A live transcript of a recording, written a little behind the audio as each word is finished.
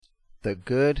The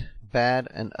good, bad,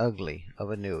 and ugly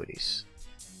of annuities.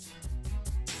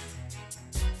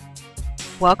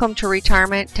 Welcome to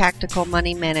Retirement Tactical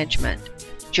Money Management.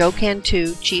 Joe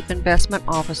Cantu, Chief Investment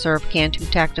Officer of Cantu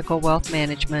Tactical Wealth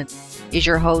Management, is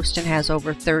your host and has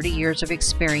over 30 years of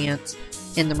experience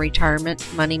in the retirement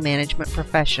money management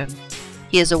profession.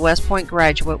 He is a West Point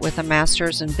graduate with a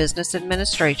master's in business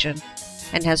administration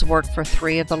and has worked for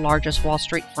 3 of the largest Wall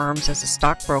Street firms as a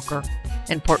stockbroker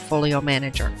and portfolio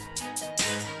manager.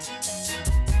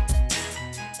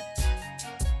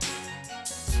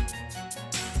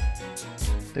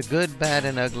 The good, bad,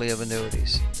 and ugly of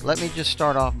annuities. Let me just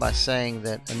start off by saying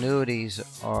that annuities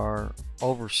are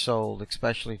oversold,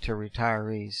 especially to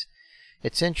retirees.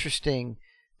 It's interesting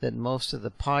that most of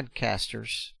the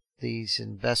podcasters, these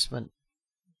investment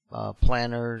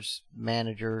planners,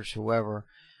 managers, whoever,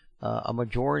 a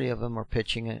majority of them are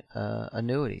pitching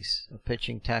annuities,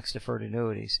 pitching tax-deferred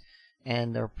annuities,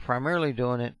 and they're primarily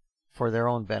doing it for their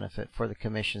own benefit, for the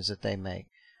commissions that they make,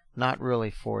 not really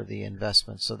for the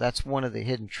investment. So that's one of the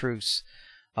hidden truths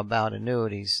about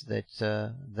annuities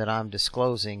that I'm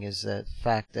disclosing, is the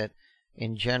fact that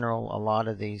in general a lot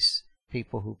of these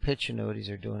people who pitch annuities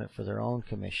are doing it for their own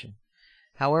commission.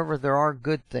 However, there are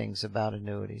good things about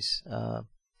annuities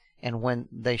and when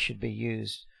they should be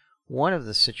used. One of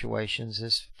the situations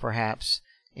is perhaps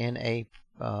in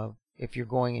if you're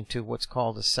going into what's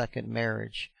called a second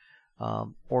marriage,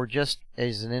 or just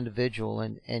as an individual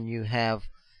and you have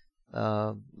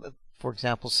for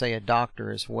example, say a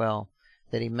doctor as well,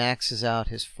 that he maxes out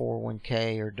his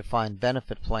 401k or defined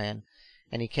benefit plan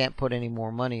and he can't put any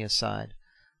more money aside.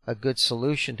 A good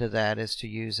solution to that is to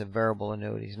use a variable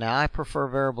annuities. Now, I prefer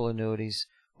variable annuities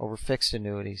over fixed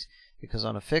annuities because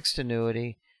on a fixed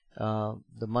annuity,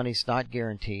 the money's not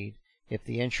guaranteed. If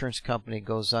the insurance company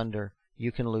goes under,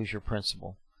 you can lose your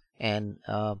principal, and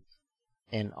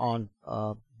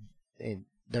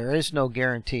there is no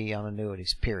guarantee on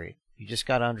annuities, period. You just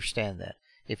got to understand that.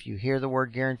 If you hear the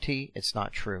word guarantee, it's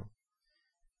not true.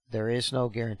 There is no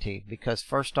guarantee because,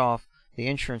 first off, the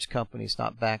insurance company is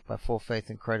not backed by full faith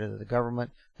and credit of the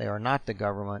government. They are not the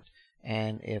government,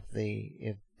 and if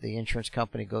the insurance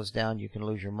company goes down, you can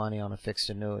lose your money on a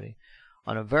fixed annuity.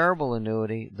 On a variable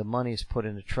annuity, the money is put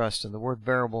into trust, and the word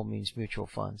variable means mutual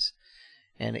funds.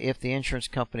 And if the insurance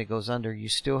company goes under, you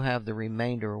still have the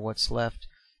remainder of what's left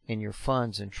in your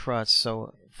funds and trusts.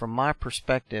 So from my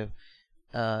perspective,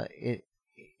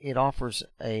 it offers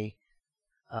a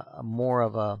more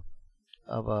of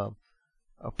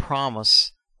a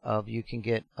promise of you can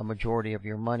get a majority of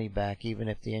your money back even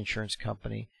if the insurance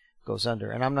company goes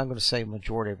under. And I'm not going to say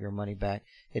majority of your money back.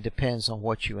 It depends on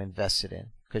what you invested in,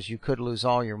 because you could lose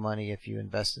all your money if you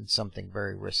invest in something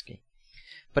very risky.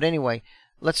 But anyway,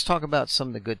 let's talk about some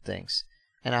of the good things.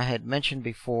 And I had mentioned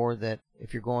before that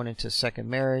if you're going into second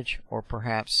marriage, or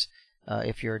perhaps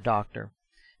if you're a doctor.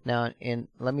 Now,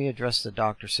 let me address the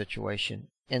doctor situation.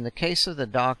 In the case of the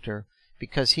doctor,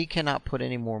 because he cannot put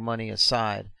any more money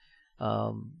aside,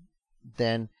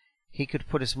 then he could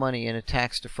put his money in a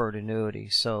tax-deferred annuity.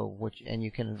 And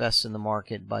you can invest in the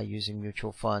market by using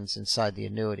mutual funds inside the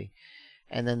annuity,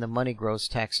 and then the money grows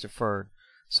tax-deferred.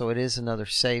 So it is another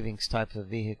savings type of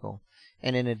vehicle.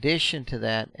 And in addition to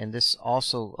that, and this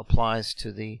also applies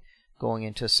to the going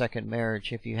into a second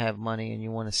marriage, if you have money and you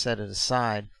want to set it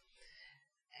aside,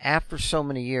 after so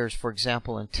many years, for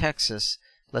example, in Texas,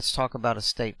 let's talk about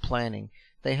estate planning.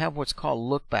 They have what's called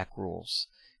look-back rules.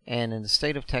 And in the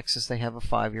state of Texas, they have a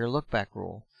 5-year look-back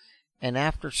rule. And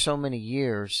after so many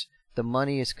years, the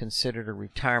money is considered a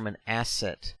retirement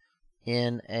asset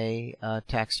in a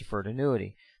tax-deferred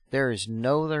annuity. There is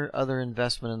no other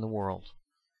investment in the world,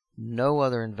 no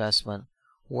other investment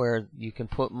where you can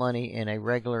put money in a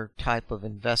regular type of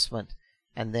investment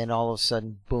and then all of a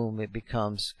sudden, boom, it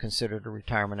becomes considered a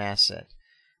retirement asset.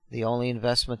 The only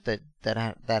investment that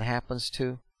happens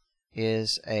to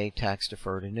is a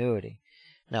tax-deferred annuity.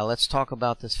 Now let's talk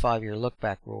about this 5-year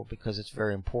look-back rule, because it's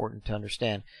very important to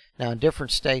understand. Now in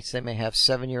different states, they may have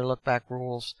 7-year look-back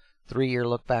rules, 3-year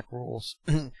look-back rules.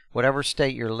 Whatever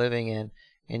state you're living in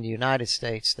the United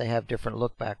States, they have different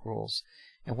look-back rules.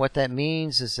 And what that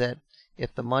means is that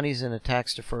if the money's in a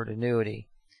tax-deferred annuity,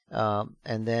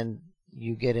 and then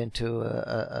you get into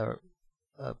a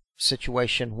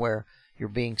situation where you're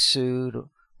being sued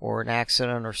or an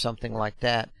accident or something like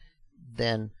that,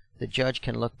 then the judge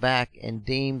can look back and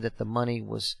deem that the money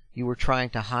you were trying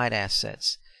to hide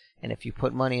assets. And if you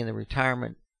put money in the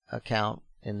retirement account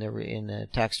in the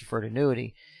tax-deferred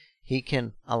annuity, he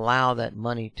can allow that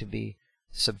money to be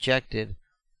subjected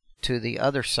to the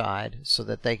other side so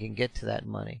that they can get to that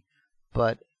money.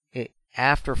 But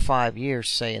after 5 years,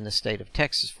 say in the state of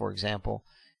Texas, for example,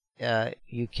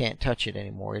 you can't touch it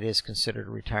anymore. It is considered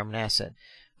a retirement asset.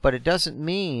 But it doesn't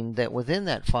mean that within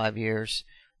that 5 years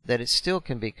that it still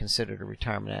can be considered a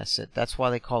retirement asset. That's why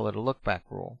they call it a look-back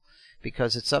rule,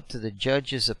 because it's up to the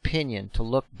judge's opinion to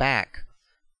look back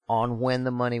on when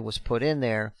the money was put in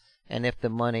there and if the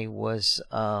money was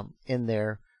in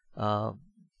there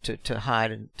to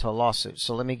hide into a lawsuit.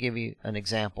 So let me give you an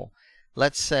example.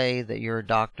 Let's say that you're a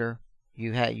doctor.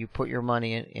 You put your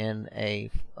money in a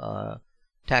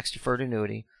tax-deferred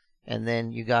annuity, and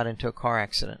then you got into a car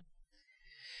accident.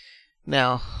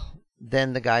 Now,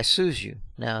 then the guy sues you.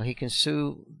 Now, he can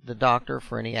sue the doctor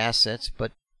for any assets,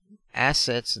 but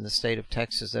assets in the state of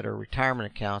Texas that are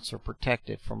retirement accounts are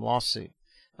protected from lawsuit.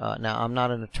 Now, I'm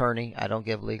not an attorney. I don't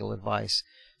give legal advice,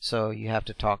 so you have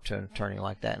to talk to an attorney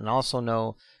like that. And also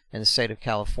know in the state of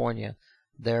California,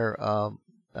 and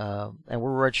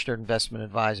we're registered investment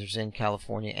advisors in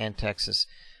California and Texas,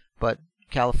 but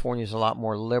California is a lot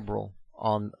more liberal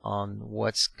on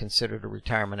what's considered a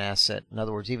retirement asset. In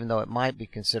other words, even though it might be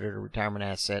considered a retirement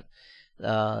asset,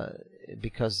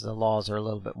 because the laws are a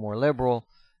little bit more liberal,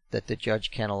 that the judge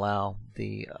can't allow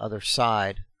the other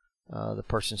side, the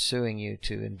person suing you,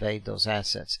 to invade those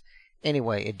assets.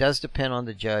 Anyway, it does depend on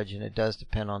the judge and it does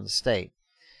depend on the state.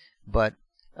 But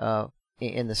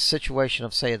in the situation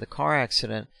of, say, the car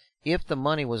accident, if the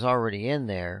money was already in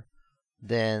there,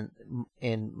 then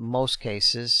in most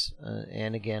cases,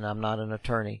 and again, I'm not an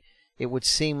attorney, it would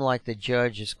seem like the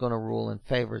judge is going to rule in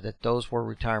favor that those were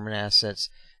retirement assets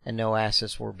and no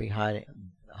assets were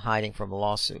hiding from a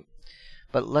lawsuit.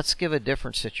 But let's give a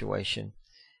different situation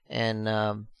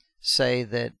and say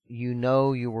that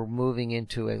you were moving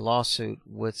into a lawsuit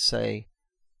with, say,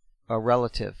 a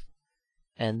relative,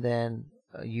 and then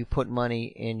you put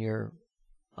money in your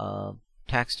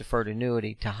tax-deferred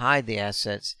annuity to hide the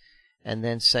assets, and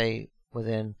then say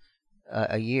within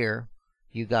a year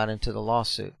you got into the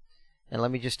lawsuit. And let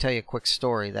me just tell you a quick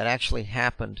story that actually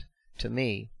happened to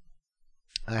me.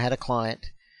 I had a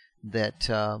client that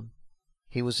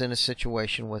he was in a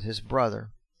situation with his brother,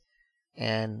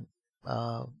 and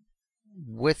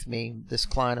with me, this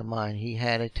client of mine, he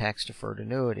had a tax-deferred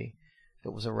annuity.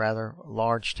 It was a rather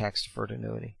large tax-deferred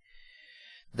annuity.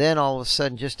 Then all of a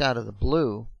sudden, just out of the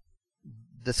blue,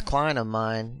 this client of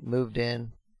mine moved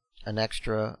in an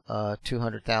extra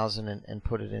 $200,000 and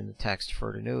put it in the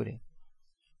tax-deferred annuity.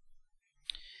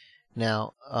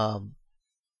 Now,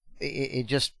 it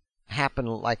just happened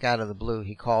like out of the blue.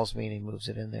 He calls me and he moves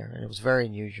it in there, and it was very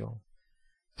unusual.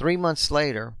 3 months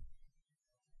later,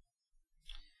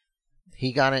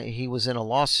 he was in a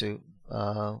lawsuit,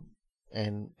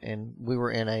 and we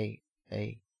were in a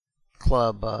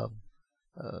club.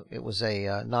 It was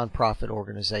a nonprofit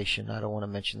organization. I don't want to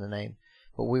mention the name,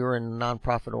 but we were in a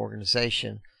nonprofit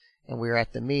organization, and we were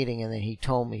at the meeting, and then he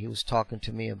told me he was talking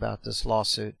to me about this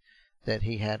lawsuit that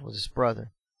he had with his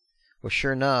brother. Well,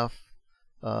 sure enough,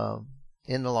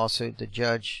 in the lawsuit, the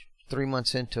judge, 3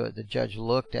 months into it, the judge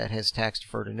looked at his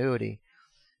tax-deferred annuity,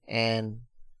 and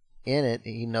in it,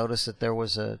 he noticed that there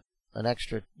was an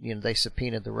extra, they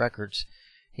subpoenaed the records.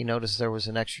 He noticed there was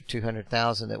an extra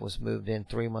 $200,000 that was moved in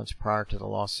 3 months prior to the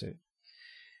lawsuit.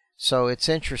 So it's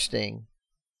interesting.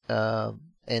 And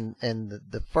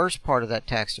the first part of that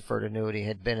tax-deferred annuity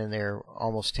had been in there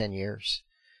almost 10 years.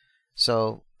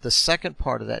 So the second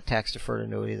part of that tax-deferred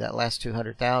annuity, that last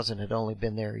 $200,000, had only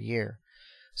been there a year.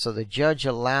 So the judge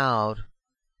allowed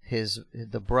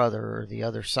the brother, or the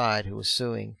other side who was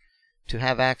suing, to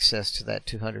have access to that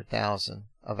 $200,000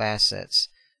 of assets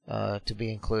to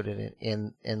be included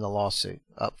in the lawsuit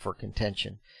up for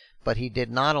contention. But he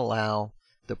did not allow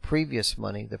the previous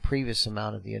money, the previous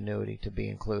amount of the annuity, to be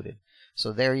included.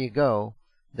 So there you go.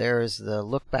 There is the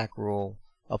look-back rule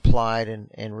applied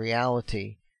in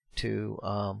reality to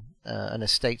an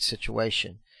estate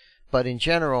situation. But in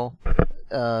general,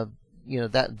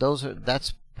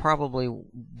 that's probably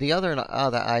the other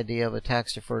idea of a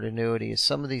tax-deferred annuity is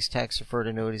some of these tax-deferred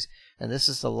annuities, and this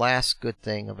is the last good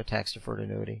thing of a tax-deferred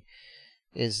annuity,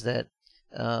 is that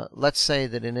let's say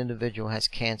that an individual has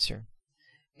cancer,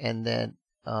 and that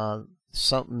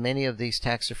many of these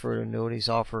tax-deferred annuities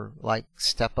offer like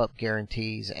step-up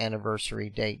guarantees, anniversary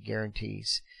date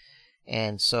guarantees.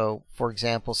 And so, for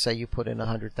example, say you put in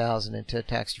 $100,000 into a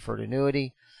tax-deferred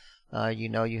annuity.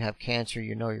 You have cancer,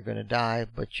 you're going to die,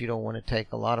 but you don't want to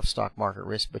take a lot of stock market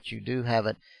risk, but you do have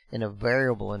it in a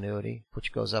variable annuity,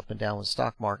 which goes up and down with the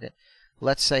stock market.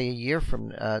 Let's say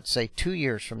 2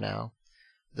 years from now,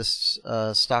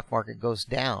 the stock market goes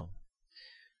down.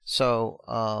 So,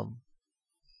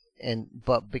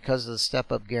 but because of the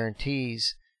step-up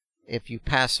guarantees, if you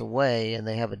pass away and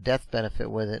they have a death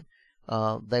benefit with it,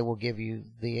 they will give you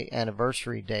the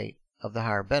anniversary date of the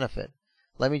higher benefit.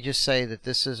 Let me just say that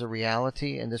this is a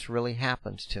reality, and this really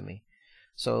happened to me.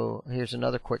 So here's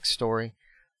another quick story.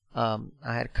 I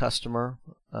had a customer,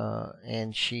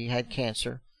 and she had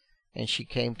cancer, and she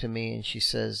came to me and she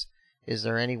says, is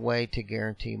there any way to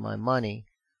guarantee my money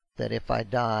that if I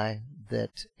die,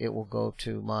 that it will go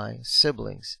to my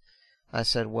siblings? I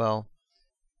said, well,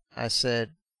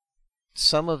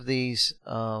 some of these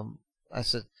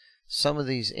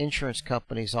insurance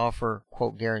companies offer,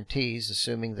 quote, guarantees,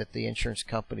 assuming that the insurance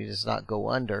company does not go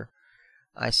under.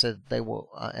 I said they will,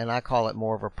 and I call it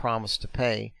more of a promise to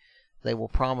pay. They will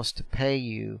promise to pay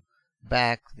you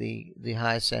back the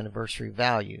highest anniversary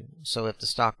value. So if the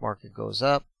stock market goes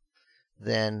up,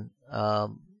 then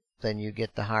you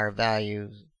get the higher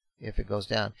value if it goes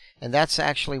down. And that's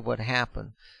actually what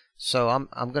happened. So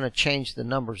I'm going to change the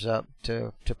numbers up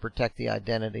to protect the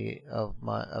identity of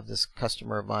this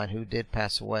customer of mine who did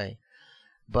pass away.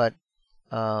 But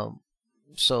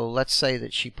so let's say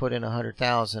that she put in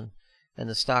 $100,000 and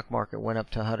the stock market went up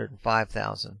to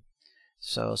 $105,000.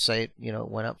 So say it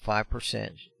went up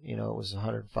 5%. It was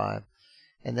 105,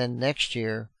 and then next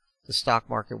year the stock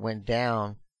market went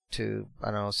down to, I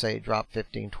don't know, say it dropped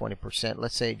 15-20%.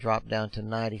 Let's say it dropped down to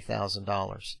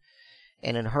 $90,000.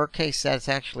 And in her case, that's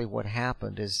actually what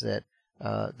happened, is that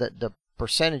the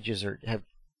percentages are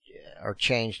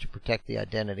changed to protect the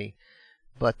identity,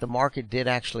 but the market did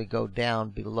actually go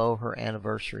down below her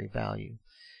anniversary value.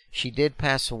 She did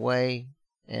pass away,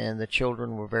 and the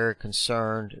children were very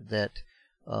concerned that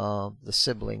the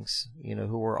siblings,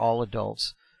 who were all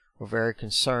adults, were very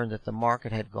concerned that the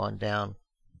market had gone down.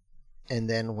 And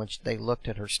then when they looked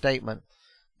at her statement,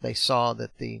 they saw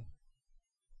that the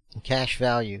cash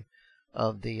value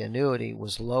of the annuity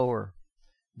was lower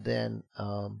than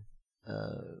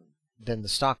the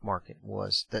stock market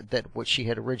was, that what she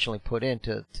had originally put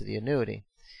into the annuity.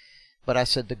 But I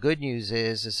said the good news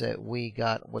is that we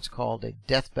got what's called a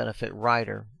death benefit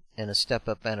rider and a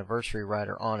step-up anniversary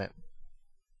rider on it.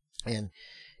 And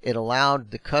it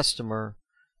allowed the customer,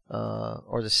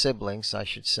 or the siblings, I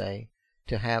should say,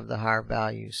 to have the higher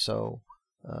value. So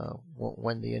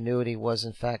when the annuity was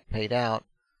in fact paid out,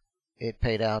 it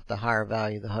paid out the higher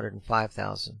value, the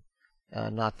 $105,000,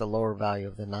 not the lower value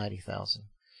of the $90,000.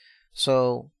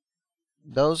 So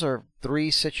those are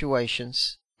three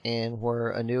situations in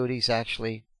where annuities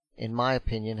actually, in my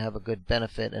opinion, have a good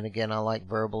benefit. And again, I like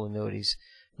variable annuities,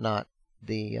 not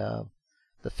the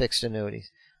fixed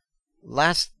annuities.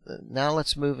 Now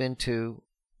let's move into,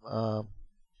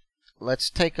 let's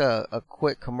take a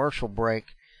quick commercial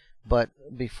break. But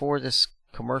before this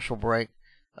commercial break,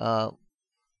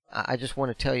 I just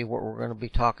want to tell you what we're going to be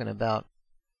talking about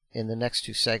in the next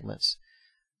two segments.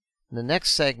 In the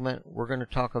next segment, we're going to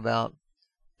talk about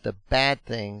the bad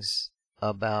things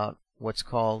about what's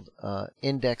called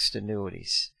indexed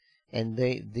annuities. And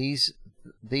these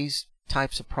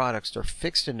types of products are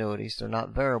fixed annuities. They're not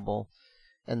variable,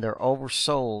 and they're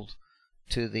oversold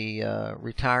to the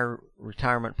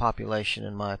retirement population,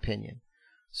 in my opinion.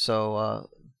 So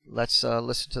let's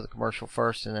listen to the commercial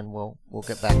first, and then we'll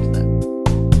get back to that.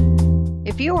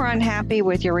 If you are unhappy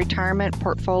with your retirement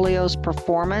portfolio's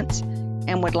performance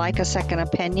and would like a second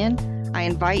opinion, I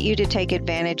invite you to take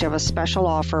advantage of a special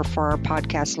offer for our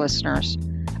podcast listeners.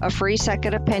 A free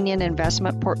second opinion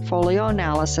investment portfolio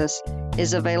analysis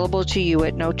is available to you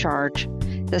at no charge.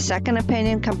 The second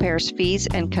opinion compares fees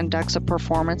and conducts a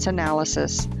performance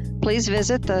analysis. Please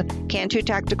visit the Cantu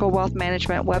Tactical Wealth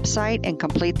Management website and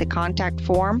complete the contact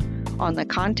form on the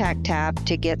Contact tab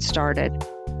to get started.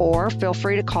 Or feel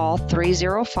free to call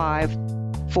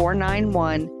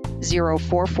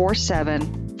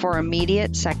 305-491-0447 for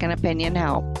immediate second opinion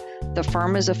help. The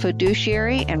firm is a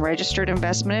fiduciary and registered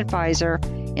investment advisor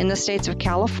in the states of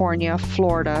California,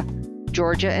 Florida,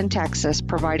 Georgia, and Texas,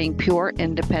 providing pure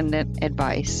independent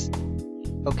advice.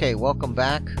 Okay, welcome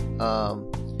back.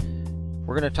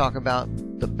 We're going to talk about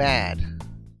the bad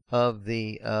of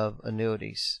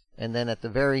annuities. And then at the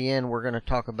very end, we're going to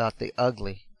talk about the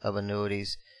ugly of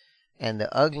annuities. And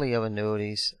the ugly of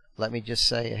annuities, let me just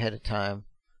say ahead of time,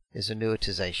 is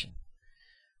annuitization.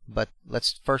 But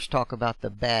let's first talk about the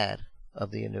bad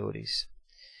of the annuities.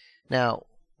 Now,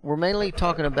 we're mainly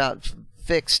talking about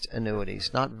fixed annuities,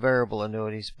 not variable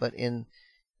annuities. But in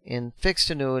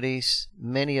fixed annuities,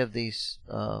 many of these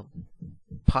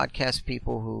podcast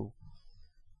people who,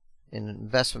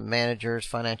 investment managers,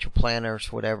 financial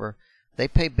planners, whatever, they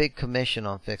pay big commission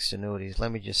on fixed annuities.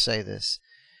 Let me just say this.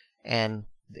 And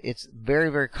it's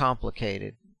very, very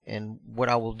complicated. And what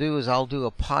I will do is I'll do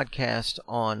a podcast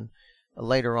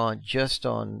later on just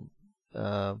on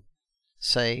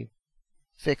say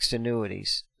fixed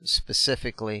annuities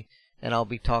specifically, and I'll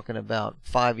be talking about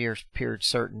 5 years period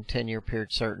certain, 10-year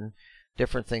period certain,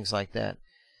 different things like that.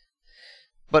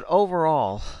 But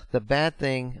overall, the bad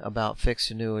thing about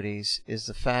fixed annuities is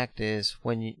the fact is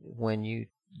when you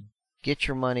get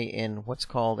your money in what's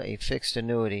called a fixed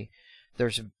annuity,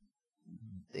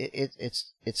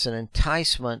 it's an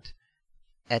enticement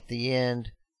at the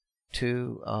end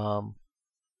to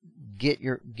get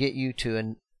you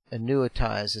to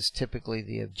annuitize is typically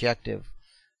the objective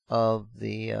of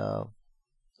the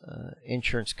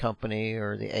insurance company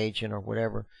or the agent or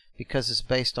whatever, because it's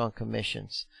based on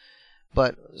commissions.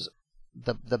 But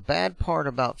the bad part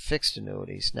about fixed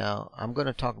annuities, now I'm going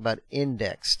to talk about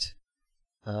indexed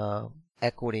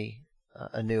equity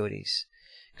annuities,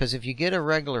 because if you get a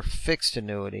regular fixed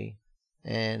annuity,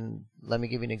 and let me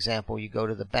give you an example, you go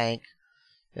to the bank,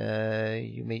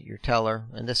 you meet your teller,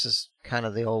 and this is kind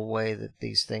of the old way that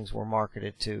these things were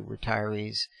marketed to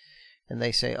retirees, and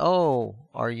they say, "Oh,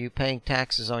 are you paying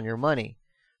taxes on your money?"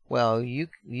 Well, you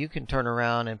can turn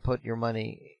around and put your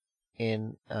money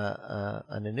in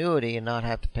an annuity and not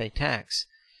have to pay tax.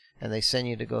 And they send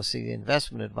you to go see the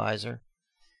investment advisor,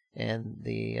 and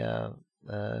the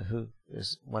who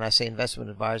is, when I say investment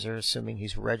advisor, assuming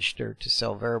he's registered to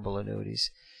sell variable annuities.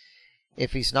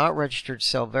 If he's not registered to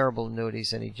sell variable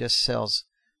annuities and he just sells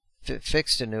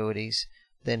fixed annuities,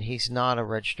 then he's not a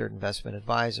registered investment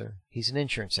advisor. He's an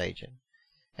insurance agent.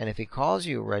 And if he calls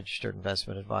you a registered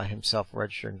investment advisor, himself a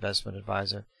registered investment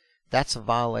advisor, that's a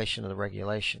violation of the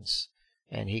regulations,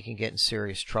 and he can get in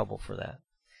serious trouble for that.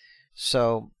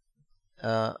 So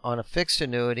on a fixed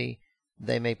annuity,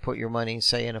 they may put your money,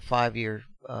 say, in a 5-year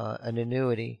an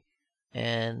annuity,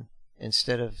 and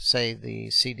instead of, say, the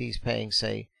CD's paying,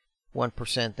 say,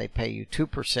 1%, they pay you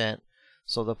 2%,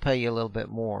 so they'll pay you a little bit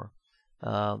more.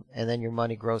 And then your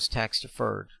money grows tax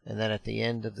deferred. And then at the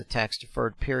end of the tax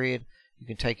deferred period, you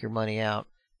can take your money out,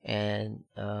 and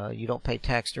you don't pay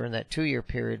tax during that 2-year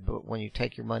period, but when you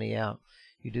take your money out,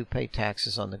 you do pay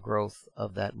taxes on the growth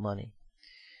of that money.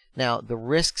 Now, the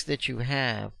risks that you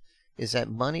have is that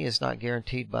money is not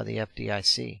guaranteed by the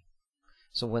FDIC.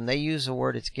 So when they use the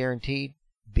word it's guaranteed,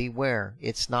 beware,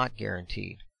 it's not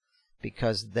guaranteed,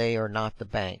 because they are not the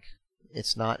bank.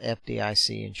 It's not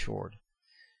FDIC insured.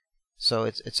 So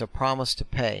it's a promise to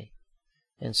pay.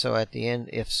 And so at the end,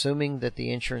 if assuming that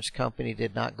the insurance company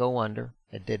did not go under,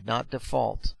 it did not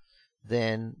default,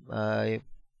 then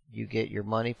you get your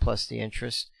money plus the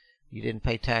interest. You didn't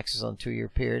pay taxes on a 2-year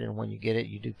period, and when you get it,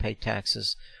 you do pay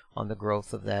taxes on the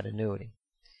growth of that annuity.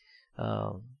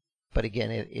 But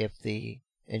again, if the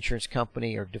insurance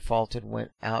company or defaulted,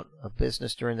 went out of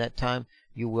business during that time,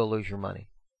 you will lose your money.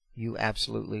 You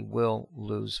absolutely will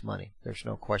lose money. There's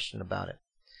no question about it.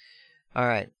 All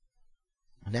right.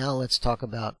 Now let's talk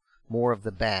about more of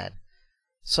the bad.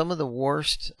 Some of the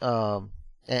worst, and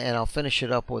I'll finish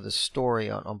it up with a story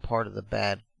on part of the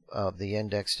bad of the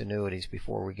indexed annuities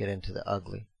before we get into the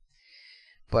ugly.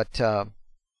 But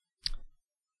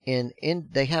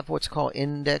they have what's called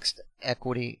indexed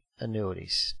equity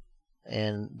annuities.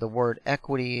 And the word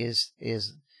equity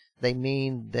is they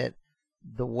mean that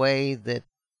the way that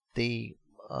the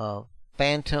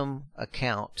phantom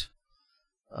account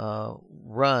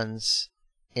runs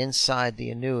inside the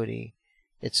annuity,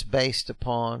 it's based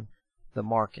upon the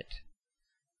market.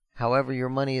 However, your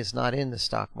money is not in the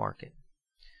stock market.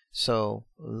 So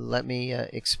let me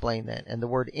explain that. And the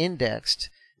word indexed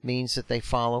means that they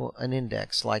follow an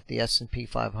index like the S&P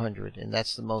 500, and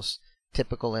that's the most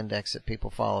typical index that people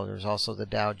follow. There's also the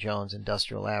Dow Jones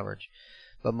Industrial Average,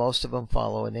 but most of them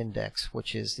follow an index,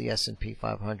 which is the S&P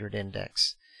 500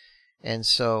 index. And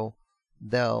so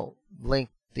they'll link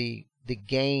the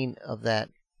gain of that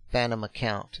phantom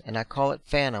account, and I call it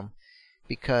phantom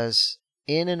because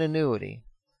in an annuity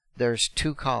there's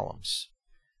 2 columns.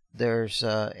 There's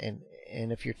and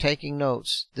if you're taking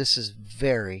notes, this is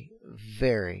very,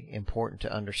 very important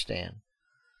to understand.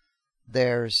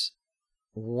 There's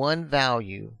one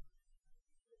value,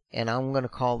 and I'm going to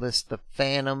call this the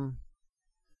phantom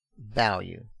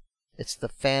value. It's the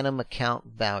phantom account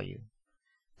value.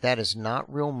 That is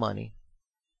not real money.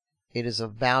 It is a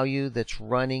value that's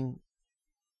running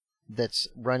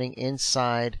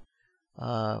inside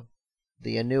the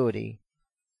annuity,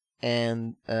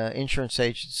 and insurance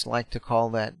agents like to call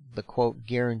that the quote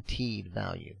guaranteed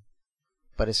value,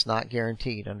 but it's not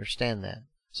guaranteed. Understand that.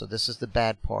 So this is the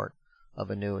bad part of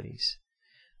annuities.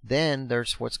 Then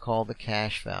there's what's called the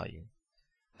cash value.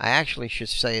 I actually should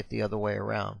say it the other way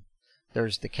around.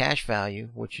 There's the cash value,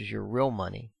 which is your real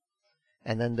money,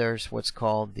 and then there's what's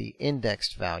called the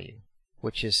indexed value,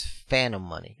 which is phantom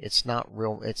money. It's not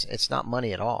real. It's not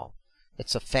money at all.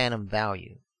 It's a phantom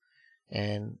value,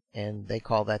 and they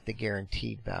call that the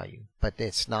guaranteed value. But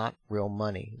it's not real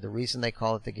money. The reason they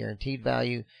call it the guaranteed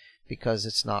value, because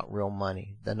it's not real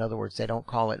money. In other words, they don't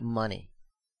call it money.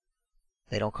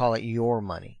 They don't call it your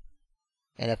money.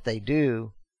 And if they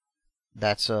do,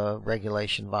 that's a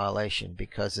regulation violation,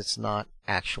 because it's not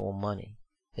actual money.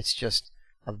 It's just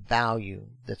a value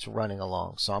that's running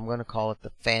along. So I'm going to call it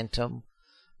the phantom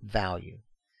value.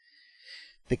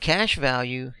 The cash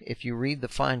value, if you read the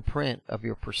fine print of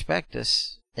your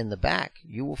prospectus in the back,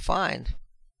 you will find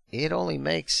it only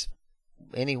makes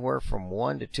anywhere from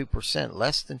 1 to 2%,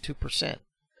 less than 2%.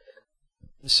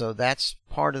 So that's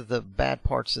part of the bad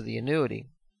parts of the annuity,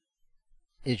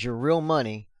 is your real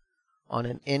money on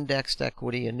an indexed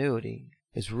equity annuity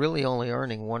is really only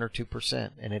earning 1 or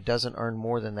 2%, and it doesn't earn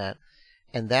more than that.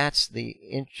 And that's the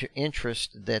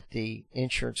interest that the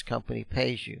insurance company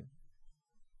pays you.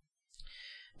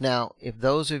 Now, if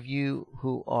those of you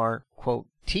who are, quote,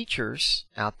 teachers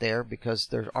out there, because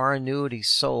there are annuities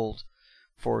sold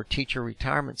for teacher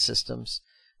retirement systems,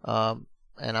 and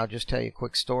I'll just tell you a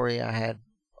quick story. I had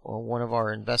one of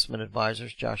our investment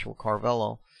advisors, Joshua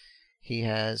Carvello. He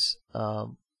has a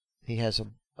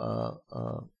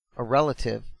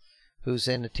relative who's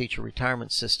in the teacher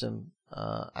retirement system.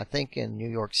 I think in New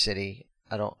York City.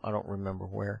 I don't remember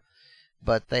where,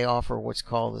 but they offer what's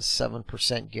called a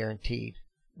 7% guaranteed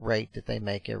rate that they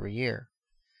make every year.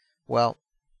 Well,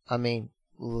 I mean,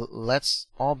 let's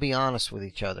all be honest with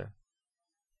each other.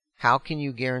 How can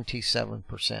you guarantee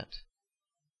 7%?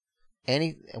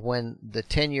 When the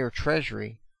 10-year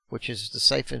Treasury, which is the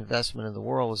safe investment in the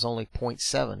world, is only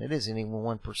 0.7. It isn't even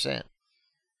 1%.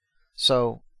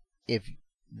 So if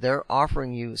they're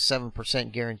offering you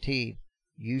 7% guaranteed,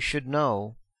 you should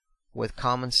know with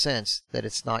common sense that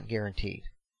it's not guaranteed.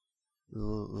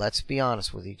 Let's be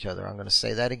honest with each other. I'm going to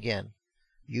say that again.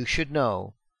 You should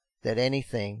know that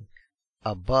anything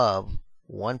above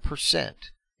 1%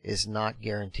 is not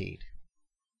guaranteed.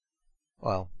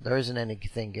 Well, there isn't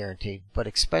anything guaranteed, but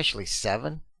especially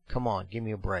 7? Come on, give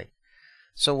me a break.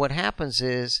 So what happens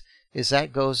is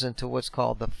that goes into what's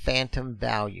called the phantom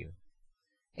value.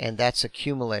 And that's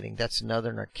accumulating. That's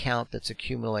another account that's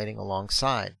accumulating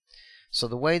alongside. So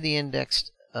the way the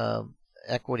indexed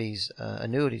equities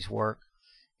annuities work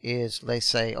is they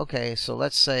say, okay, so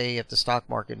let's say if the stock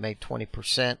market made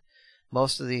 20%,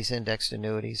 most of these indexed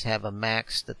annuities have a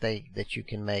max that you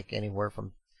can make anywhere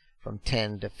from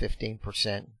 10 to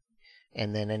 15%,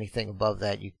 and then anything above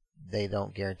that they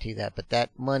don't guarantee that. But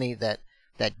that money, that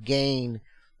gain,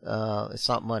 it's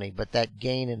not money, but that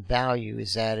gain in value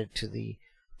is added to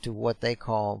what they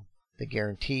call the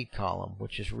guaranteed column,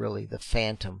 which is really the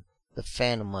phantom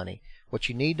money. What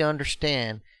you need to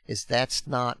understand is that's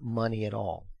not money at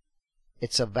all.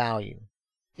 It's a value.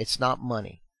 It's not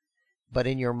money. But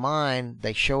in your mind,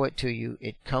 they show it to you,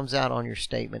 it comes out on your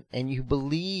statement, and you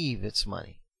believe it's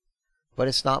money. But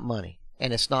it's not money,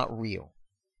 and it's not real.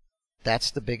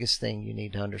 That's the biggest thing you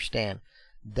need to understand.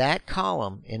 That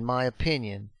column, in my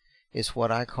opinion, is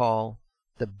what I call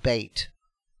the bait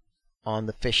on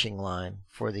the fishing line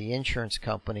for the insurance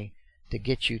company to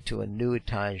get you to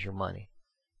annuitize your money.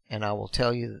 And I will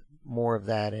tell you more of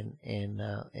that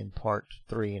in part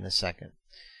 3 in a second.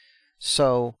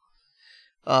 So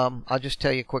I'll just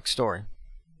tell you a quick story.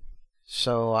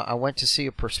 So I went to see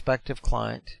a prospective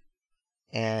client,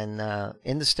 and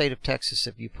in the state of Texas,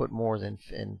 if you put more than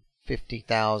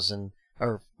 50,000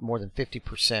 or more than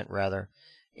 50% rather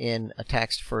in a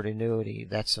tax-deferred annuity,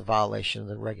 that's a violation of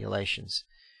the regulations.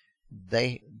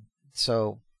 There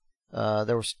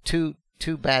was two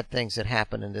bad things that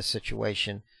happened in this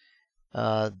situation.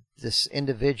 This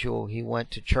individual, he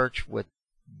went to church with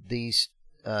these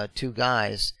 2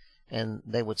 guys, and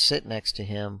they would sit next to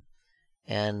him,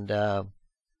 and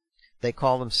they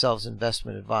call themselves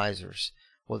investment advisors.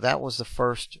 Well, that was the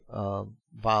first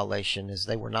violation, is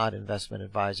they were not investment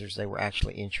advisors. They were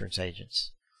actually insurance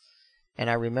agents. And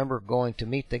I remember going to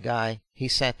meet the guy. He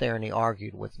sat there and he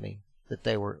argued with me that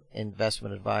they were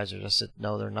investment advisors. I said,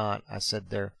 no, they're not. I said,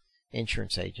 they're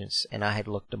insurance agents. And I had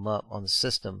looked them up on the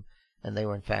system, and they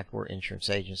were, in fact, were insurance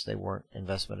agents. They weren't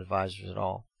investment advisors at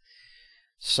all.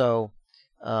 So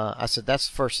I said, that's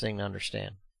the first thing to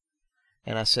understand.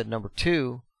 And I said, number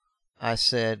 2, I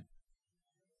said,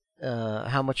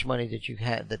 how much money did you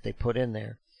have that they put in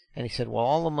there? And he said, well,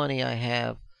 all the money I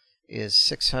have is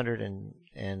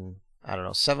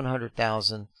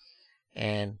 700,000.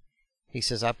 And he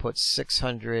says, I put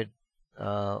 600,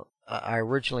 I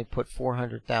originally put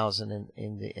 400,000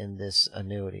 in this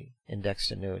annuity,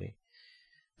 indexed annuity.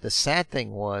 The sad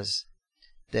thing was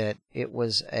that it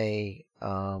was I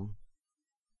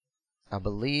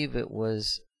believe it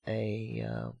was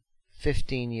a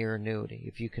 15-year annuity,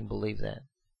 if you can believe that.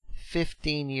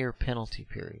 15-year penalty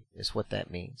period is what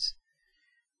that means.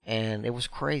 And it was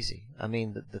crazy. I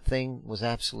mean, the thing was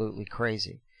absolutely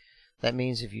crazy. That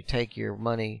means if you take your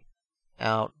money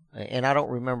out, and I don't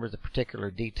remember the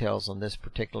particular details on this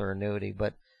particular annuity,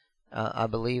 but I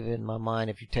believe in my mind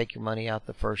if you take your money out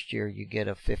the first year, you get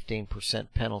a 15%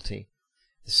 penalty.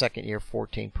 The second year,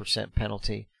 14%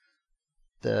 penalty.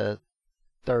 The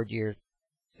third year,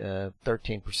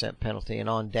 13% penalty, and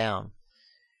on down.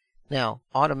 Now,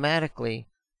 automatically,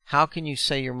 how can you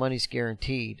say your money's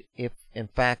guaranteed if, in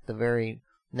fact, the very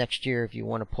next year, if you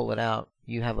want to pull it out,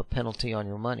 you have a penalty on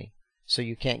your money, so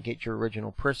you can't get your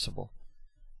original principal?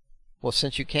 Well,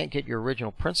 since you can't get your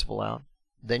original principal out,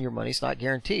 then your money's not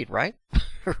guaranteed, right?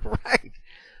 Right.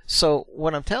 So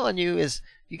what I'm telling you is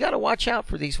you got to watch out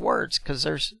for these words, because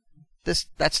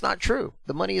that's not true.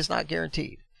 The money is not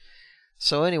guaranteed.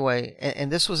 So anyway,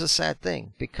 and this was a sad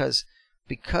thing, because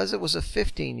it was a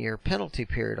 15-year penalty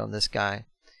period on this guy.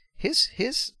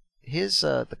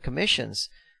 The commissions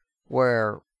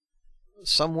were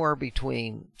somewhere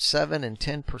between 7 and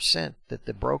 10% that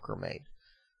the broker made.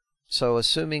 So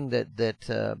assuming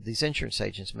that these insurance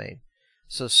agents made.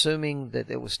 So assuming that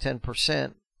it was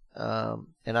 10%, and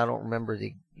I don't remember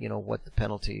what the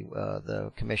penalty,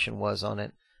 the commission was on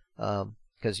it,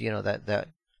 because that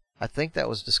I think that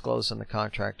was disclosed in the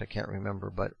contract. I can't remember,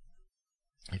 but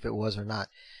if it was or not.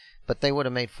 But they would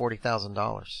have made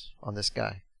 $40,000 on this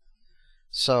guy.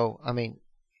 So I mean,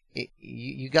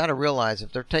 you got to realize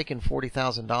if they're taking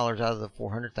 $40,000 out of the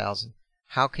 $400,000,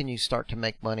 how can you start to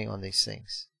make money on these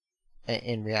things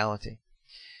in reality?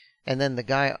 And then the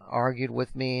guy argued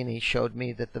with me, and he showed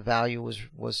me that the value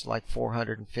was like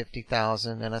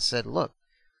 $450,000, and I said, look,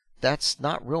 that's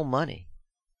not real money.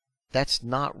 That's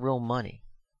not real money.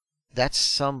 That's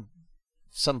some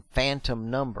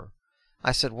phantom number.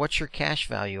 I said, what's your cash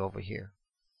value over here?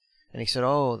 And he said,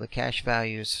 oh, the cash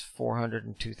value is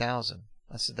 $402,000.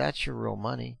 I said, that's your real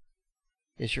money.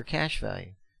 Is your cash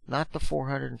value, not the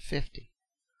 $450,000.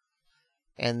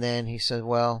 And then he said,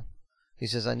 well, he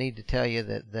says, I need to tell you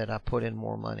that I put in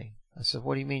more money. I said,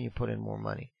 what do you mean you put in more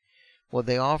money? Well,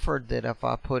 they offered that if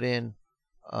I put in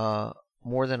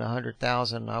more than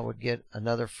 $100,000, I would get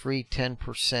another free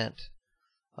 10%.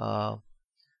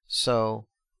 So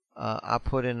I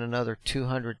put in another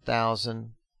 $200,000.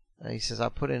 He says, I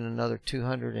put in another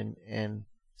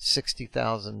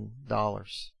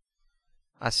 $260,000.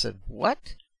 I said,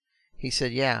 what? He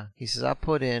said, yeah. He says, I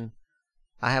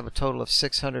have a total of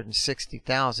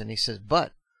 $660,000. He says,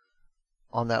 but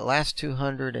on that last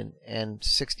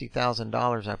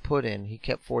 $260,000 I put in, he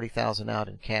kept $40,000 out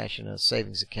in cash in a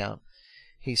savings account.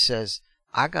 He says,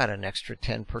 I got an extra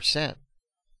 10%.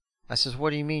 I says, what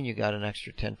do you mean you got an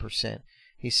extra 10%?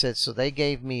 He said, so they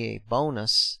gave me a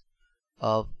bonus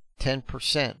of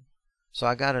 10%. So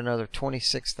I got another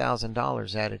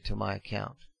 $26,000 added to my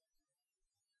account.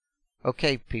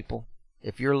 Okay, people,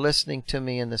 if you're listening to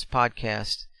me in this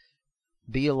podcast,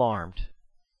 be alarmed.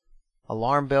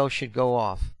 Alarm bells should go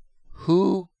off.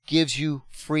 Who gives you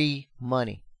free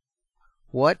money?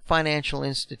 What financial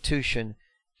institution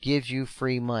gives you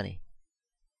free money?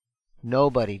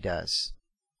 Nobody does.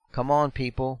 Come on,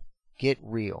 people, get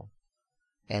real.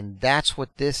 And that's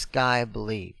what this guy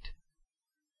believed.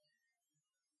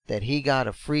 That he got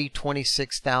a free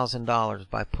 $26,000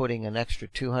 by putting an extra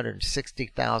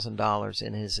 $260,000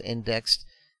 in his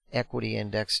equity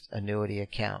indexed annuity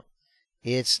account.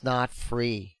 It's not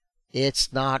free.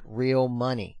 It's not real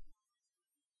money.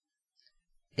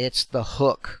 It's the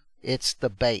hook. It's the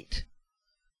bait.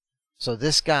 So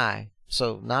this guy,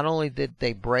 not only did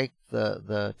they break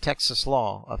the Texas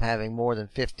law of having more than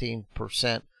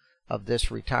 15% of this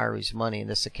retiree's money in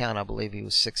this account, I believe he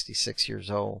was 66 years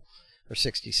old. Or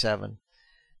 67.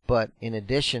 But in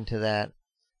addition to that,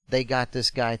 they got this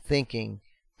guy thinking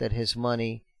that his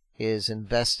money is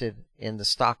invested in the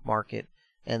stock market,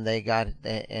 and they got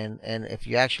and if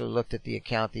you actually looked at the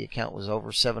account was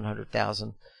over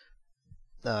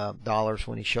 $700,000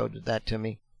 when he showed that to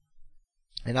me.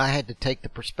 And I had to take the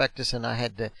prospectus and I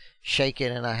had to shake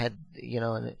it, and I had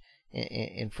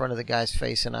in front of the guy's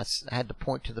face, and I had to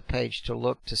point to the page to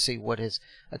look to see what his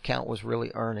account was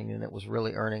really earning, and it was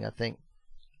really earning, I think,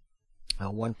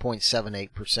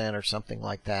 1.78% or something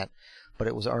like that, but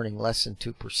it was earning less than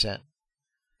 2%.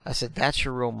 I said, that's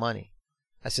your real money.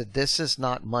 I said, this is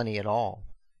not money at all.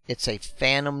 It's a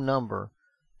phantom number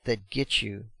that gets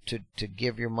you to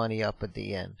give your money up at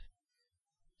the end.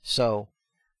 So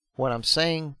what I'm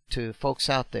saying to folks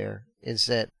out there is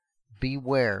that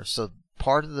beware. So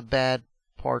part of the bad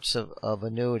parts of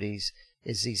annuities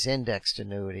is these indexed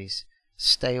annuities.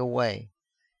 Stay away.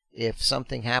 If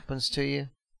something happens to you,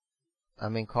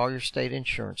 call your state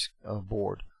insurance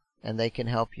board, and they can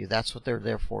help you. That's what they're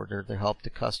there for. They're to help the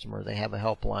customer. They have a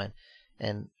helpline.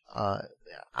 And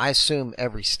I assume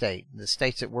every state, the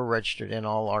states that we're registered in,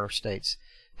 all our states,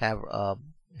 have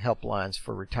helplines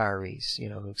for retirees,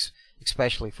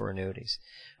 especially for annuities.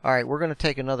 All right, we're going to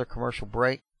take another commercial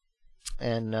break,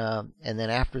 and then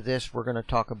after this, we're going to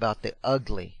talk about the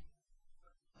ugly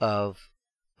of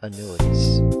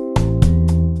annuities.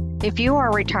 If you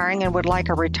are retiring and would like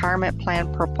a retirement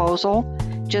plan proposal,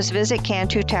 just visit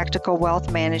Cantu Tactical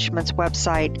Wealth Management's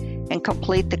website and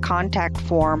complete the contact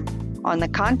form on the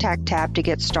Contact tab to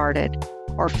get started,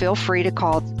 or feel free to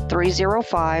call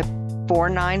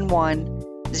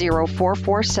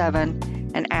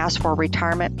 305-491-0447 and ask for a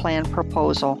retirement plan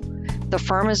proposal. The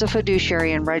firm is a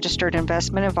fiduciary and registered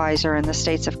investment advisor in the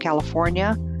states of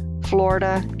California,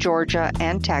 Florida, Georgia,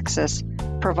 and Texas,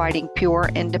 providing pure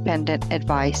independent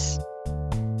advice.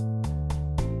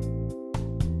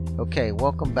 Okay,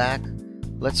 welcome back.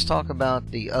 Let's talk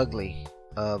about the ugly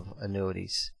of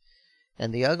annuities.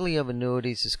 And the ugly of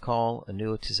annuities is called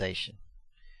annuitization.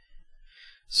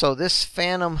 So this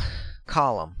phantom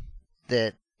column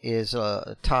that is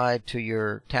tied to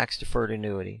your tax-deferred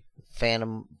annuity,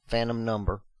 phantom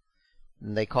number,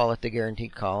 and they call it the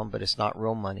guaranteed column, but it's not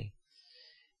real money,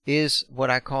 is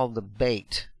what I call the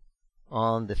bait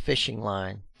on the fishing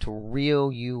line to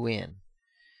reel you in.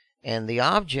 And the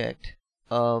object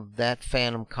of that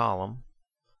phantom column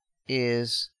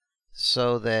is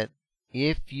so that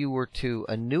if you were to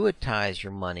annuitize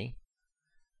your money,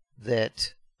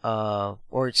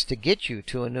 or it's to get you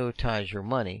to annuitize your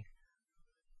money,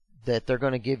 that they're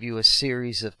going to give you a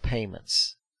series of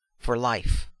payments for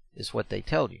life, is what they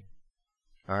tell you.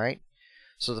 All right?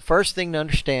 So the first thing to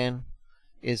understand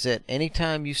is that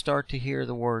anytime you start to hear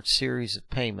the word series of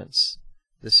payments,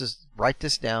 write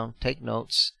this down, take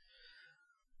notes.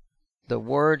 The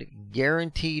word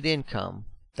guaranteed income,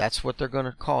 that's what they're going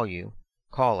to call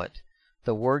it.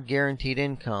 The word guaranteed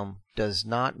income does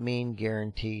not mean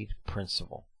guaranteed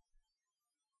principal.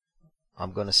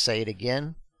 I'm going to say it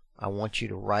again. I want you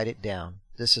to write it down.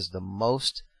 This is the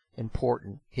most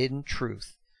important hidden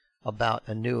truth about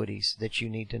annuities that you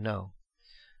need to know.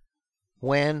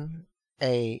 When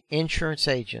an insurance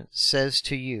agent says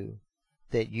to you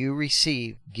that you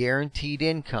receive guaranteed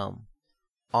income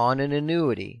on an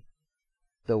annuity,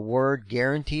 the word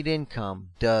guaranteed income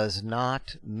does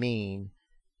not mean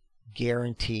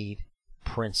guaranteed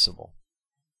principal.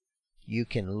 You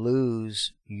can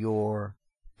lose your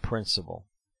principal.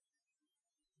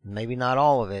 Maybe not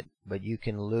all of it, but you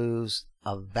can lose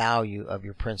a value of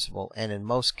your principal, and in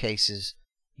most cases,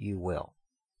 you will.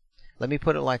 Let me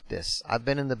put it like this. I've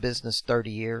been in the business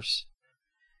 30 years,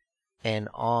 and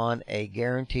on a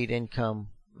guaranteed income,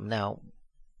 now,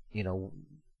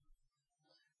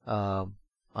 on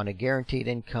a guaranteed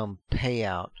income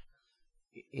payout,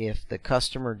 if the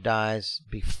customer dies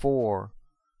before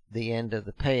the end of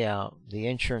the payout, the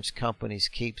insurance companies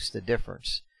keeps the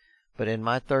difference. But in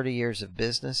my 30 years of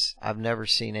business, I've never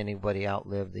seen anybody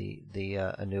outlive the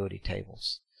annuity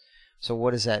tables. So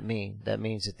what does that mean? That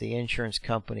means that the insurance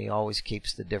company always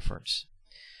keeps the difference.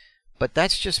 But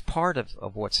that's just part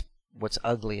of what's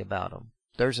ugly about them.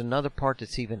 There's another part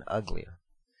that's even uglier.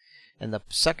 And the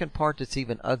second part that's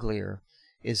even uglier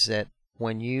is that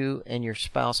when you and your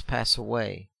spouse pass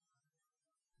away,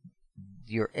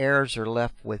 your heirs are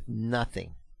left with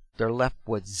nothing. They're left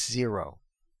with zero.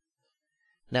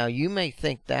 Now, you may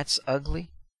think that's ugly,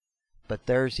 but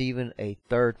there's even a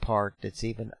third part that's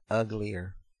even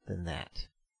uglier than that.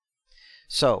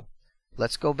 So,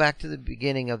 let's go back to the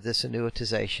beginning of this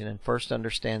annuitization and first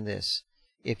understand this.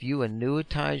 If you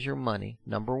annuitize your money,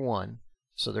 number one,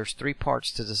 so there's three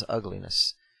parts to this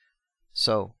ugliness.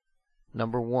 So,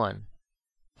 number one,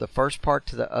 the first part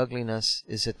to the ugliness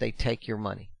is that they take your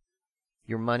money.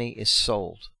 Your money is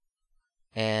sold,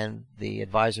 and the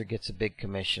advisor gets a big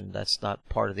commission. That's not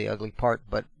part of the ugly part,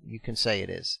 but you can say it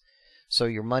is. So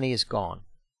your money is gone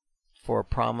for a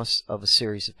promise of a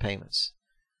series of payments.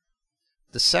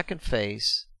 The second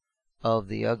phase of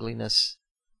the ugliness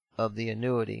of the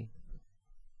annuity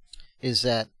is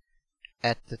that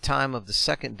at the time of the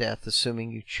second death,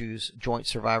 assuming you choose joint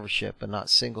survivorship and not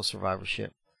single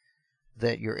survivorship,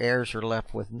 that your heirs are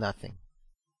left with nothing.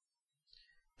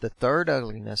 The third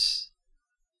ugliness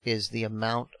is the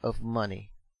amount of money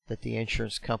that the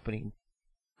insurance company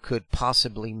could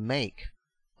possibly make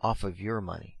off of your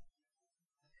money.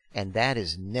 And that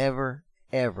is never,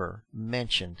 ever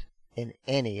mentioned in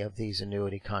any of these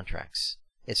annuity contracts.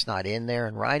 It's not in there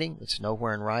in writing. It's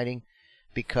nowhere in writing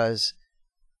because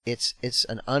it's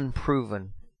an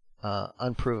unproven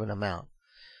amount.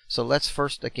 So let's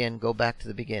first again go back to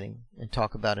the beginning and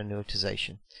talk about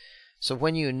annuitization. So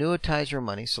when you annuitize your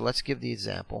money, so let's give the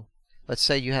example. Let's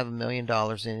say you have $1 million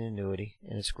in annuity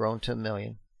and it's grown to $1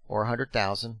 million or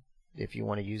 100,000 if you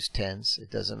want to use tens, it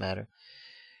doesn't matter.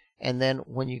 And then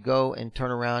when you go and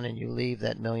turn around and you leave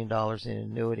that $1 million in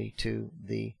annuity to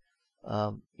the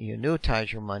you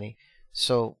annuitize your money.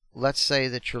 So let's say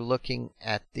that you're looking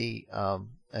at the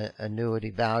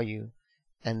annuity value,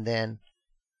 and then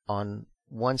on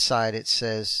one side it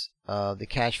says the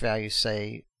cash value,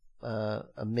 say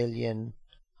 $1,100,000,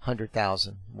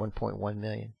 1.1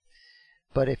 million.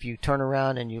 But if you turn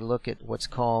around and you look at what's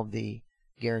called the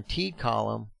guaranteed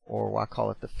column, or I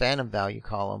call it the phantom value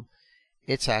column,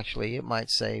 it's actually, it might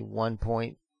say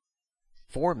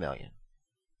 1.4 million.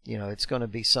 You know, it's going to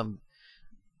be some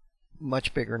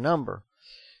much bigger number.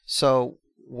 So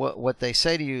what they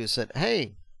say to you is that,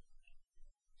 hey,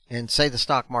 and say the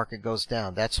stock market goes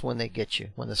down, that's when they get you.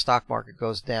 When the stock market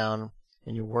goes down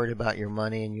and you're worried about your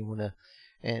money and you want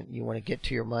to get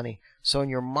to your money. So in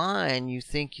your mind you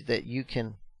think that you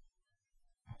can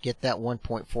get that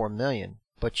 1.4 million,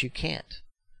 but you can't.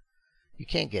 You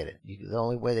can't get it. The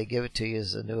only way they give it to you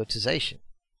is annuitization.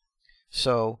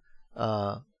 So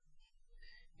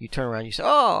you turn around and you say,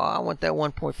 oh, I want that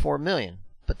 1.4 million,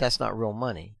 but that's not real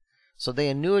money. So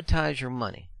they annuitize your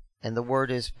money, and the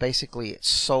word is basically it's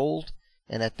sold,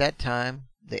 and at that time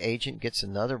the agent gets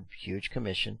another huge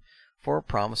commission for a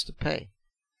promise to pay.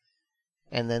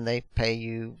 And then they pay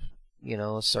you, you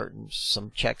know,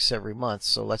 some checks every month.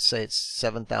 So let's say it's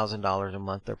 $7,000 a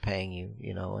month they're paying you,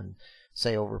 you know, and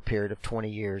say over a period of 20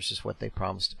 years is what they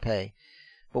promise to pay.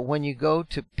 But when you go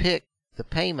to pick the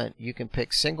payment, you can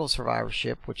pick single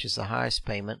survivorship, which is the highest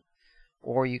payment,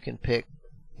 or you can pick,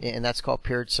 and that's called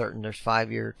period certain. There's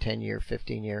 5-year, 10-year,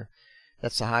 15-year.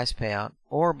 That's the highest payout.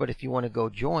 But if you want to go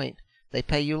joint, they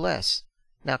pay you less.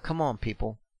 Now, come on,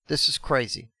 people. This is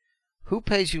crazy. Who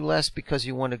pays you less because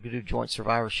you want to do joint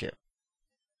survivorship?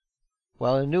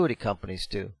 Well, annuity companies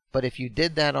do. But if you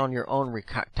did that on your own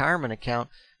retirement account,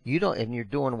 you don't, and you're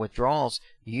doing withdrawals,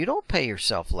 you don't pay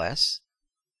yourself less.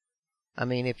 I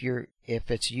mean, if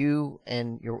it's you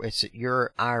and it's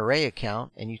your IRA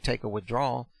account and you take a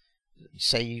withdrawal,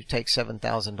 say you take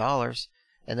 $7,000,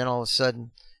 and then all of a sudden,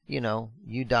 you know,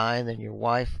 you die, and then your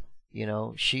wife, you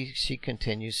know, she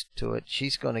continues to it.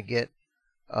 She's going to get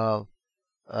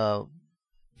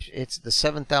it's the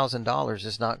 $7,000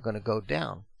 is not going to go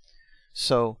down.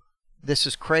 So this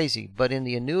is crazy. But in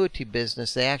the annuity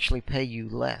business, they actually pay you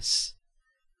less.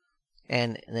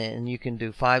 And you can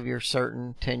do 5-year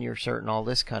certain, 10-year certain, all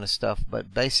this kind of stuff.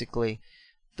 But basically,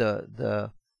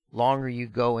 the longer you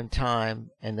go in time,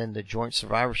 and then the joint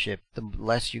survivorship, the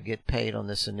less you get paid on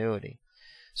this annuity.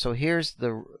 So here's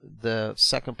the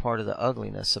second part of the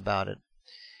ugliness about it,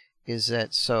 is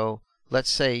that, so let's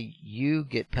say you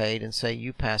get paid, and say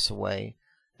you pass away,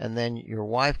 and then your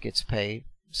wife gets paid,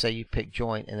 say you pick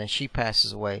joint, and then she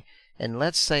passes away. And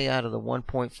let's say out of the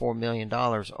 $1.4 million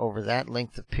over that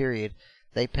length of period,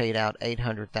 they paid out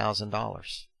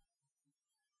 $800,000.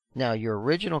 Now, your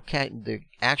original the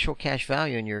actual cash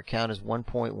value in your account is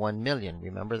 $1.1 million.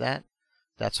 Remember that?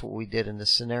 That's what we did in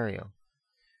this scenario.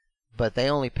 But they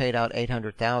only paid out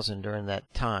 $800,000 during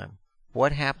that time.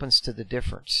 What happens to the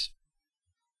difference?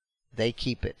 They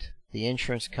keep it. The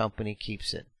insurance company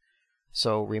keeps it.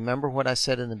 So remember what I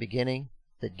said in the beginning,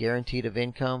 that guaranteed of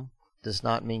income does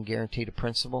not mean guaranteed of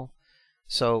principal.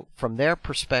 So from their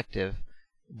perspective,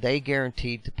 they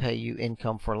guaranteed to pay you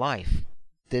income for life.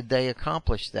 Did they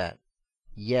accomplish that?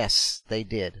 Yes, they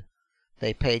did.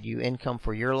 They paid you income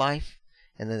for your life,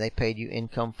 and then they paid you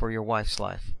income for your wife's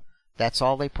life. That's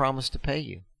all they promised to pay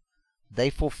you.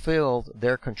 They fulfilled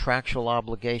their contractual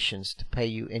obligations to pay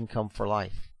you income for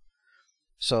life.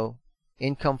 So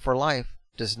income for life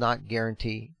does not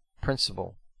guarantee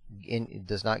principal. It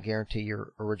does not guarantee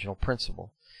your original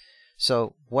principal.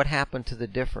 So what happened to the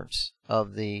difference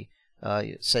of the,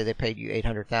 say they paid you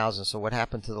 $800,000, so what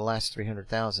happened to the last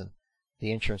 $300,000?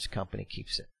 The insurance company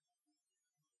keeps it.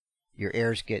 Your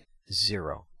heirs get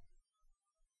zero.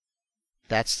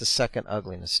 That's the second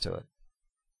ugliness to it.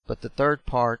 But the third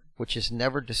part, which is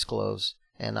never disclosed,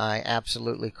 and I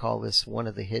absolutely call this one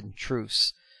of the hidden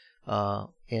truths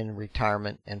in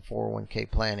retirement and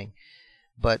 401k planning,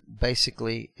 but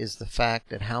basically is the fact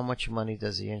that how much money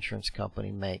does the insurance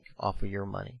company make off of your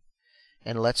money?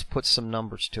 And let's put some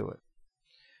numbers to it.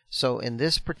 So in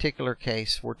this particular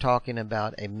case, we're talking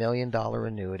about $1 million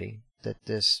annuity that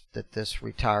this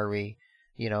retiree,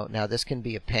 you know, now this can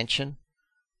be a pension.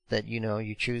 that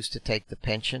you choose to take the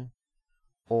pension,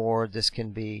 or this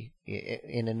can be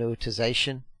in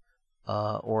annuitization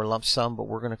or lump sum, but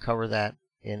we're going to cover that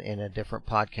in a different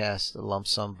podcast, the lump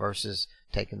sum versus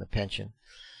taking the pension.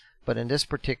 But in this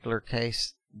particular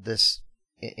case, this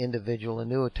individual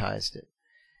annuitized it.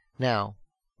 Now,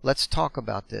 let's talk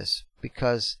about this,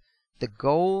 because the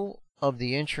goal of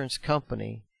the insurance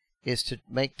company is to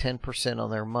make 10%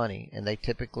 on their money, and they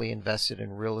typically invest it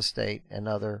in real estate and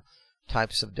other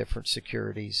types of different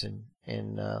securities and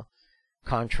in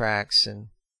contracts and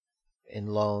in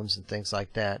loans and things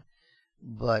like that.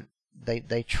 But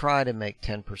they try to make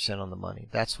 10% on the money.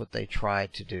 That's what they try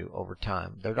to do over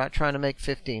time. They're not trying to make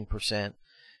 15%,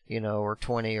 or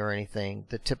 20 or anything.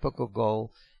 The typical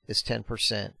goal is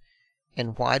 10%.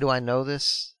 And why do I know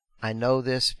this? I know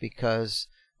this because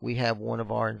we have one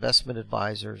of our investment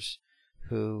advisors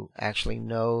who actually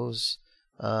knows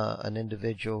an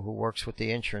individual who works with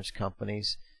the insurance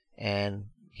companies, and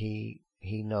he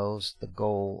knows the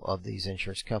goal of these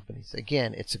insurance companies.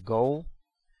 Again, it's a goal.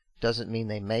 Doesn't mean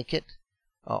they make it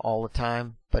all the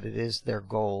time, but it is their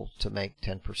goal to make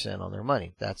 10% on their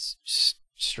money. That's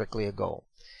strictly a goal.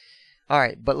 All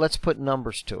right, but let's put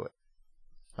numbers to it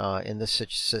in this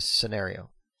scenario.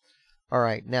 All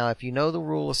right, now if you know the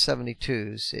rule of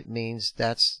 72s, it means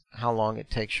that's how long it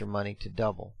takes your money to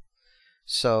double.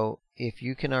 So if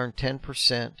you can earn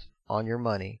 10% on your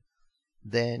money,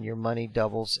 then your money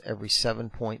doubles every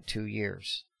 7.2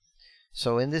 years.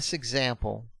 So in this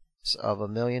example of $1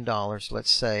 million,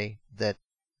 let's say that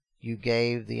you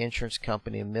gave the insurance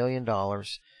company $1 million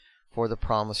for the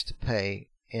promise to pay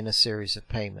in a series of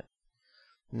payment.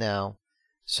 Now,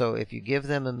 so if you give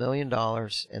them $1 million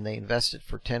and they invest it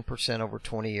for 10% over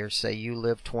 20 years, say you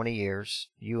live 20 years,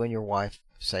 you and your wife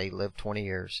say live 20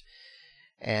 years,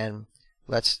 and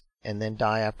then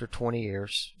die after 20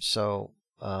 years. So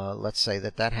let's say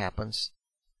that happens,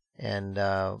 and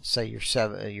say you're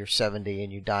 70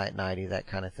 and you die at 90, that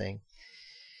kind of thing.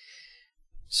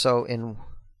 So in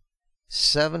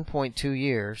 7.2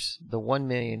 years, the 1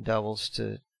 million doubles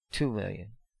to 2 million.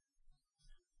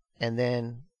 And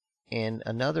then in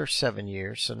another 7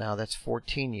 years, so now that's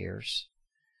 14 years,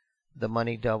 the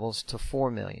money doubles to 4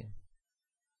 million.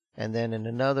 And then in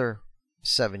another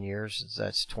 7 years,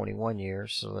 that's 21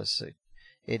 years, so let's say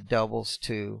it doubles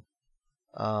to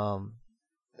I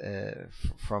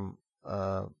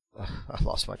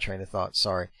lost my train of thought,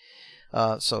 sorry.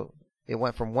 So it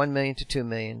went from 1 million to 2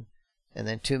 million, and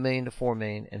then 2 million to 4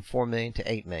 million, and 4 million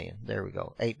to 8 million. There we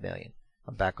go, 8 million.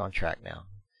 I'm back on track now.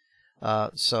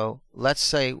 So let's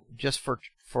say, just for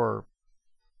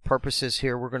purposes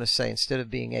here, we're going to say instead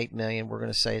of being 8 million, we're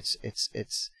going to say it's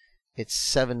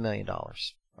 $7 million. All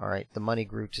right, the money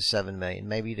grew to 7 million.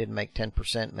 Maybe you didn't make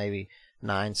 10%, maybe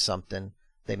 9 something.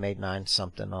 They made 9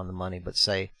 something on the money, but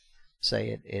say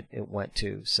it went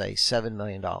to, say, $7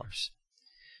 million.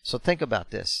 So think about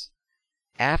this.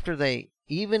 After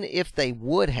even if they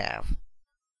would have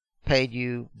paid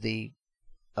you the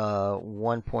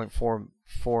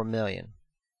 1.44 million,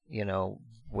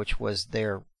 which was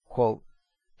their quote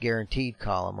guaranteed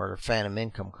column or their phantom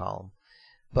income column,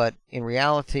 but in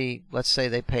reality, let's say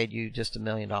they paid you just $1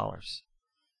 million.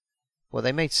 Well,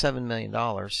 they made $7 million.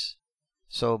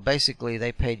 So basically,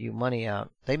 they paid you money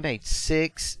out. They made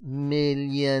 $6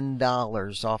 million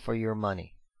off of your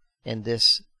money in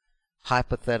this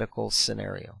hypothetical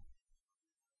scenario.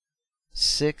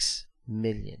 $6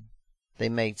 million. They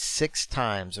made 6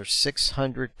 times or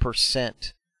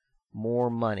 600% more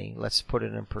money. Let's put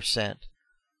it in percent.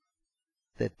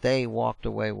 That they walked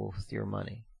away with your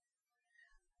money.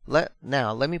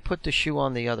 Now, let me put the shoe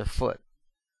on the other foot.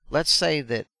 Let's say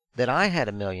that I had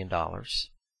 $1 million.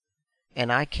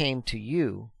 And I came to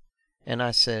you and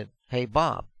I said, hey,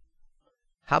 Bob,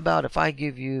 how about if I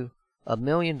give you $1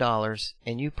 million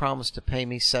and you promise to pay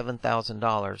me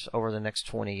 $7,000 over the next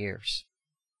 20 years?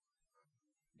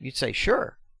 You'd say,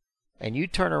 sure. And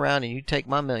you'd turn around and you'd take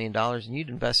my $1 million and you'd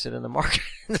invest it in the market,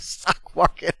 in the stock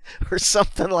market or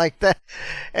something like that.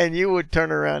 And you would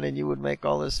turn around and you would make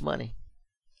all this money.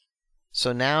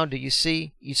 So now, do you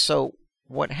see? So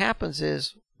what happens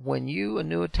is when you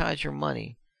annuitize your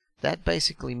money, that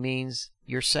basically means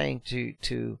you're saying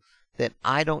to that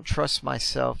I don't trust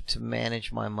myself to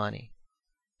manage my money,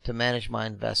 to manage my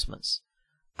investments.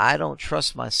 I don't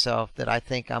trust myself that I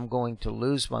think I'm going to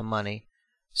lose my money,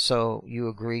 so you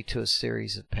agree to a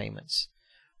series of payments.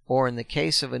 Or in the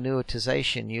case of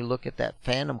annuitization, you look at that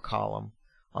phantom column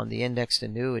on the indexed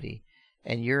annuity,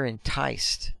 and you're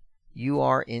enticed. You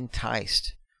are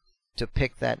enticed to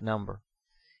pick that number.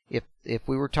 If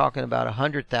we were talking about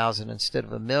 100,000 instead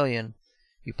of $1 million,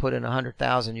 you put in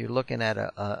 100,000, you're looking at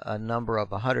a number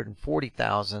of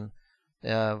 140,000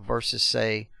 versus,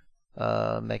 say,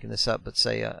 making this up, but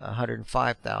say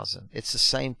 105,000. It's the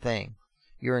same thing.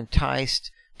 You're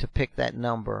enticed to pick that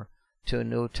number to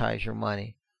annuitize your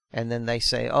money. And then they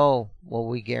say, oh, well,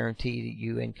 we guarantee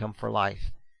you income for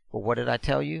life. Well, what did I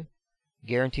tell you?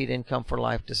 Guaranteed income for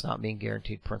life does not mean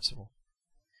guaranteed principal.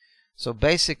 So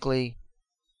basically,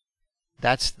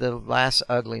 that's the last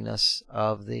ugliness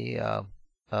of the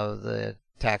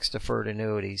tax-deferred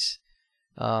annuities.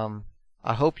 I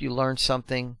hope you learned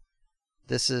something.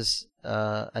 This is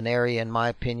an area, in my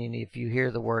opinion, if you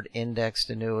hear the word indexed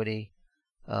annuity,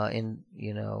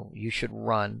 you should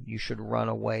run. You should run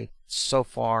away so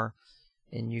far,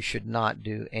 and you should not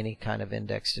do any kind of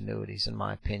indexed annuities, in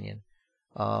my opinion.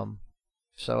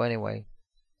 So anyway,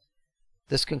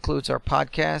 this concludes our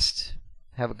podcast.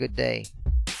 Have a good day.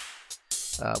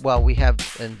 We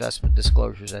have investment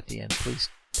disclosures at the end. Please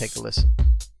take a listen.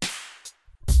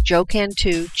 Joe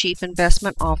Cantu, Chief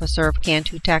Investment Officer of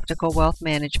Cantu Tactical Wealth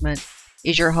Management,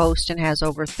 is your host and has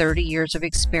over 30 years of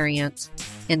experience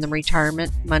in the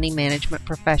retirement money management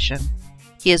profession.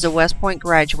 He is a West Point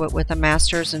graduate with a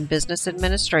master's in business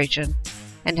administration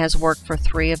and has worked for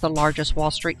 3 of the largest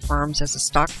Wall Street firms as a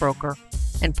stockbroker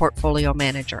and portfolio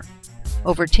manager.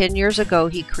 Over 10 years ago,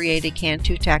 he created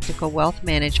Cantu Tactical Wealth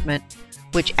Management,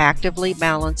 which actively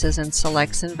balances and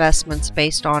selects investments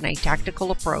based on a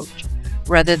tactical approach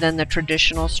rather than the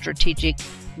traditional strategic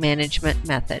management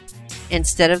method.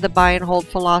 Instead of the buy and hold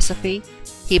philosophy,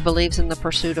 he believes in the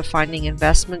pursuit of finding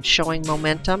investments showing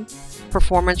momentum,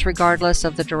 performance regardless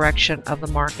of the direction of the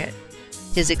market.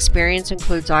 His experience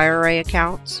includes IRA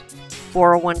accounts,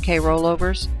 401k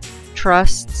rollovers,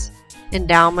 trusts,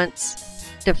 endowments,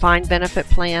 defined benefit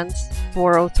plans,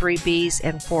 403bs,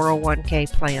 and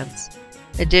 401k plans.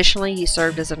 Additionally, he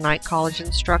served as a night college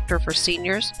instructor for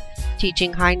seniors,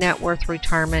 teaching high net worth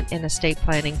retirement and estate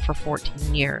planning for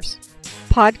 14 years.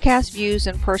 Podcast views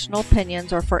and personal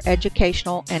opinions are for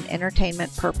educational and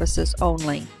entertainment purposes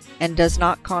only and does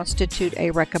not constitute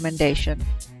a recommendation.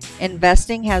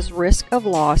 Investing has risk of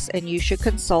loss, and you should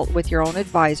consult with your own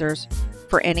advisors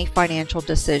for any financial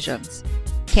decisions.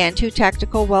 Cantu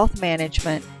Tactical Wealth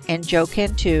Management and Joe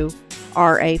Cantu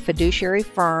are a fiduciary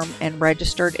firm and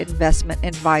registered investment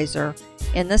advisor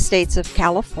in the states of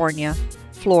California,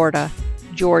 Florida,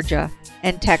 Georgia,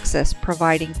 and Texas,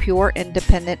 providing pure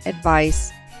independent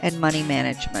advice and money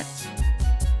management.